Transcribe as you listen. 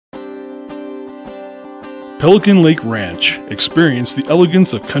Pelican Lake Ranch. Experience the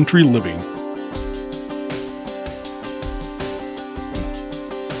elegance of country living.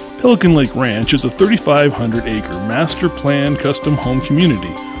 Pelican Lake Ranch is a 3,500-acre master planned custom home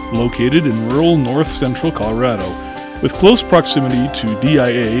community located in rural north-central Colorado, with close proximity to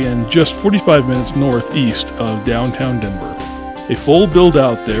DIA and just 45 minutes northeast of downtown Denver. A full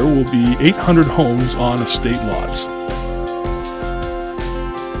build-out there will be 800 homes on estate lots.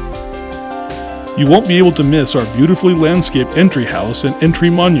 You won't be able to miss our beautifully landscaped entry house and entry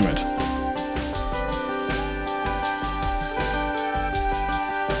monument.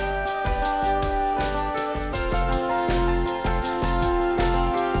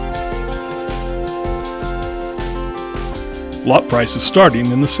 Lot prices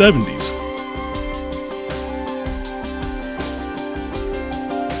starting in the 70s.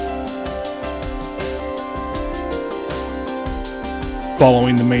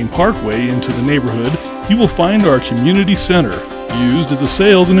 Following the main parkway into the neighborhood, you will find our community center, used as a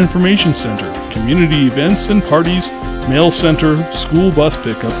sales and information center, community events and parties, mail center, school bus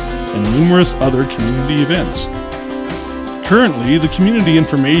pickup, and numerous other community events. Currently, the Community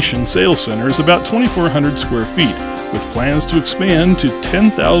Information Sales Center is about 2,400 square feet, with plans to expand to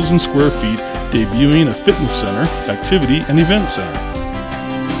 10,000 square feet, debuting a fitness center, activity, and event center.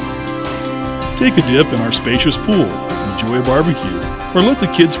 Take a dip in our spacious pool, enjoy a barbecue, or let the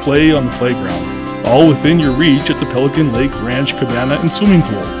kids play on the playground, all within your reach at the Pelican Lake Ranch Cabana and Swimming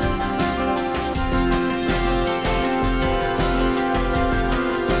Pool.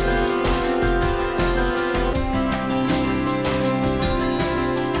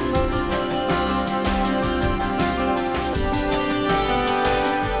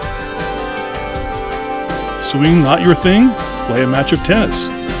 Swimming not your thing? Play a match of tennis,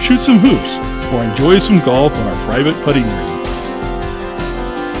 shoot some hoops, or enjoy some golf on our private putting green.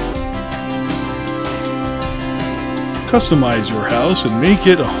 Customize your house and make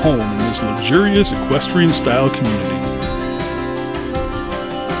it a home in this luxurious equestrian-style community.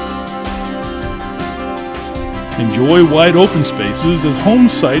 Enjoy wide open spaces as home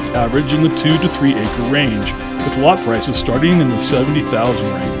sites average in the 2 to 3 acre range, with lot prices starting in the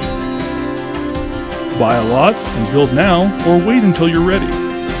 $70,000 range. Buy a lot and build now, or wait until you're ready.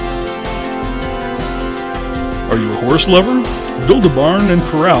 Are you a horse lover? Build a barn and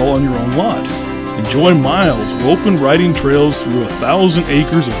corral on your own lot. Enjoy miles of open riding trails through 1,000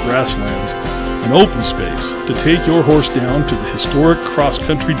 acres of grasslands and open space to take your horse down to the historic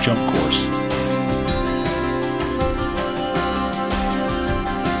cross-country jump course.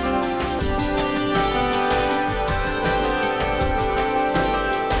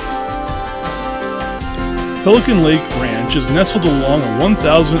 Pelican Lake Ranch is nestled along a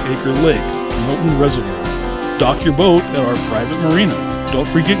 1,000-acre lake, Milton Reservoir. Dock your boat at our private marina. Don't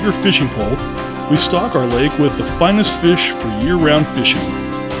forget your fishing pole. We stock our lake with the finest fish for year-round fishing.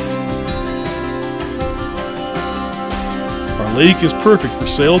 Our lake is perfect for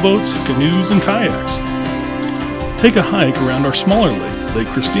sailboats, canoes, and kayaks. Take a hike around our smaller lake, Lake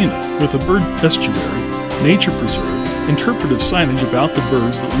Christina, with a bird estuary, nature preserve, interpretive signage about the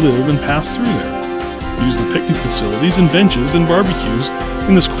birds that live and pass through there. Use the picnic facilities and benches and barbecues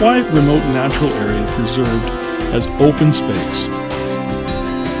in this quiet, remote, natural area preserved as open space.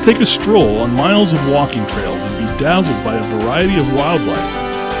 Take a stroll on miles of walking trails and be dazzled by a variety of wildlife.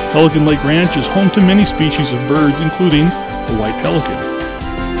 Pelican Lake Ranch is home to many species of birds, including the white pelican,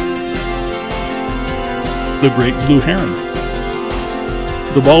 the great blue heron,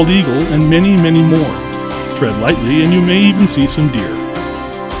 the bald eagle, and many, many more. Tread lightly and you may even see some deer.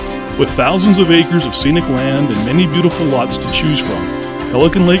 With thousands of acres of scenic land and many beautiful lots to choose from,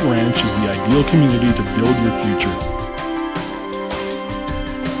 Pelican Lake Ranch is the ideal community to build your future.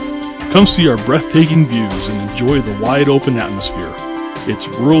 Come see our breathtaking views and enjoy the wide open atmosphere. It's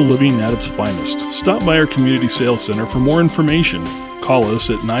rural living at its finest. Stop by our Community Sales Center for more information. Call us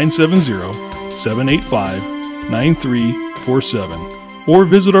at 970-785-9347 or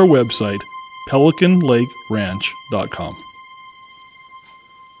visit our website, PelicanLakeRanch.com.